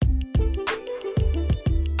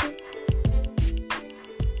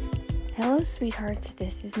Hello, sweethearts.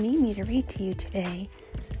 This is Mimi to read to you today.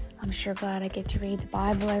 I'm sure glad I get to read the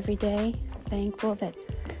Bible every day. I'm thankful that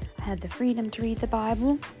I have the freedom to read the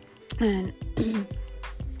Bible, and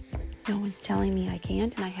no one's telling me I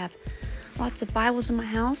can't. And I have lots of Bibles in my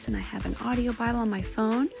house, and I have an audio Bible on my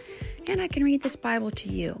phone, and I can read this Bible to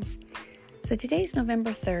you. So today's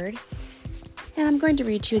November 3rd, and I'm going to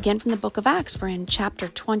read to you again from the book of Acts. We're in chapter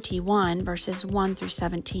 21, verses 1 through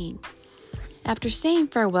 17. After saying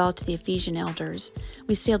farewell to the Ephesian elders,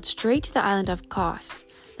 we sailed straight to the island of Kos.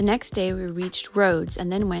 The next day we reached Rhodes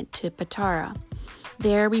and then went to Patara.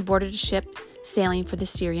 There we boarded a ship sailing for the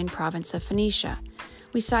Syrian province of Phoenicia.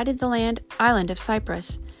 We sighted the island of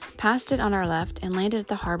Cyprus, passed it on our left, and landed at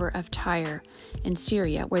the harbor of Tyre in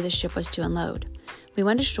Syria, where the ship was to unload. We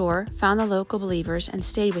went ashore, found the local believers, and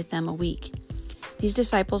stayed with them a week. These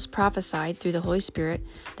disciples prophesied through the Holy Spirit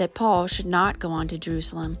that Paul should not go on to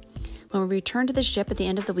Jerusalem. When we returned to the ship at the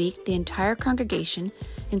end of the week, the entire congregation,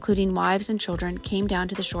 including wives and children, came down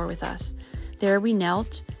to the shore with us. There we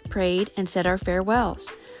knelt, prayed, and said our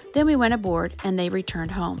farewells. Then we went aboard, and they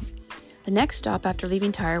returned home. The next stop after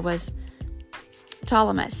leaving Tyre was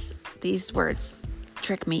Ptolemais. These words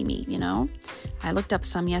trick me, I looked up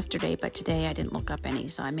some yesterday, but today I didn't look up any,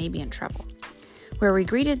 so I may be in trouble. Where we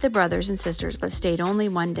greeted the brothers and sisters, but stayed only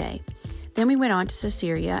one day. Then we went on to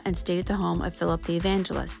Caesarea and stayed at the home of Philip the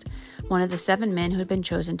evangelist, one of the 7 men who had been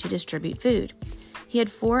chosen to distribute food. He had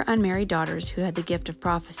 4 unmarried daughters who had the gift of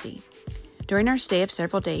prophecy. During our stay of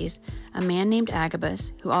several days, a man named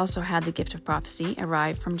Agabus, who also had the gift of prophecy,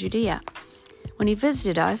 arrived from Judea. When he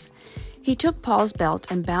visited us, he took Paul's belt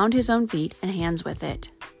and bound his own feet and hands with it.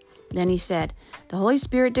 Then he said, "The Holy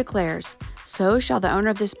Spirit declares, so shall the owner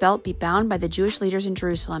of this belt be bound by the Jewish leaders in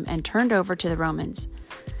Jerusalem and turned over to the Romans."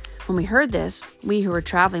 When we heard this, we who were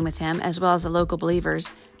traveling with him, as well as the local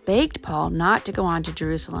believers, begged Paul not to go on to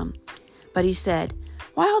Jerusalem. But he said,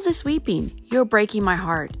 "Why all this weeping? You are breaking my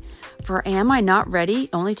heart. For am I not ready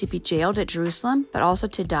only to be jailed at Jerusalem, but also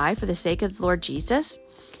to die for the sake of the Lord Jesus?"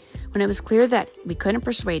 When it was clear that we couldn't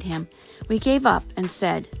persuade him, we gave up and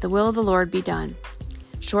said, "The will of the Lord be done."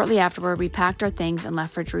 Shortly afterward, we packed our things and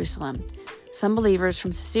left for Jerusalem. Some believers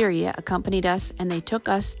from Caesarea accompanied us, and they took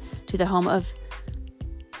us to the home of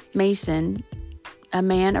Mason, a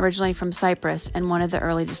man originally from Cyprus and one of the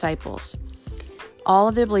early disciples. All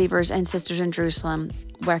of the believers and sisters in Jerusalem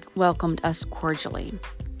welcomed us cordially.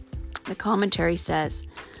 The commentary says,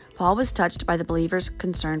 Paul was touched by the believers'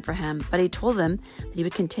 concern for him, but he told them that he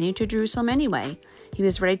would continue to Jerusalem anyway. He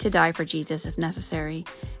was ready to die for Jesus if necessary.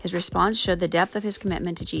 His response showed the depth of his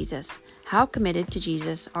commitment to Jesus. How committed to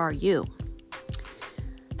Jesus are you?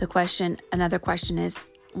 Another question is,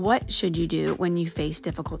 what should you do when you face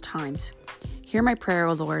difficult times? Hear my prayer,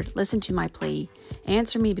 O Lord. Listen to my plea.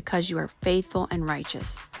 Answer me because you are faithful and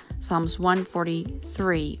righteous. Psalms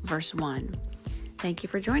 143, verse 1. Thank you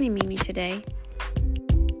for joining me today.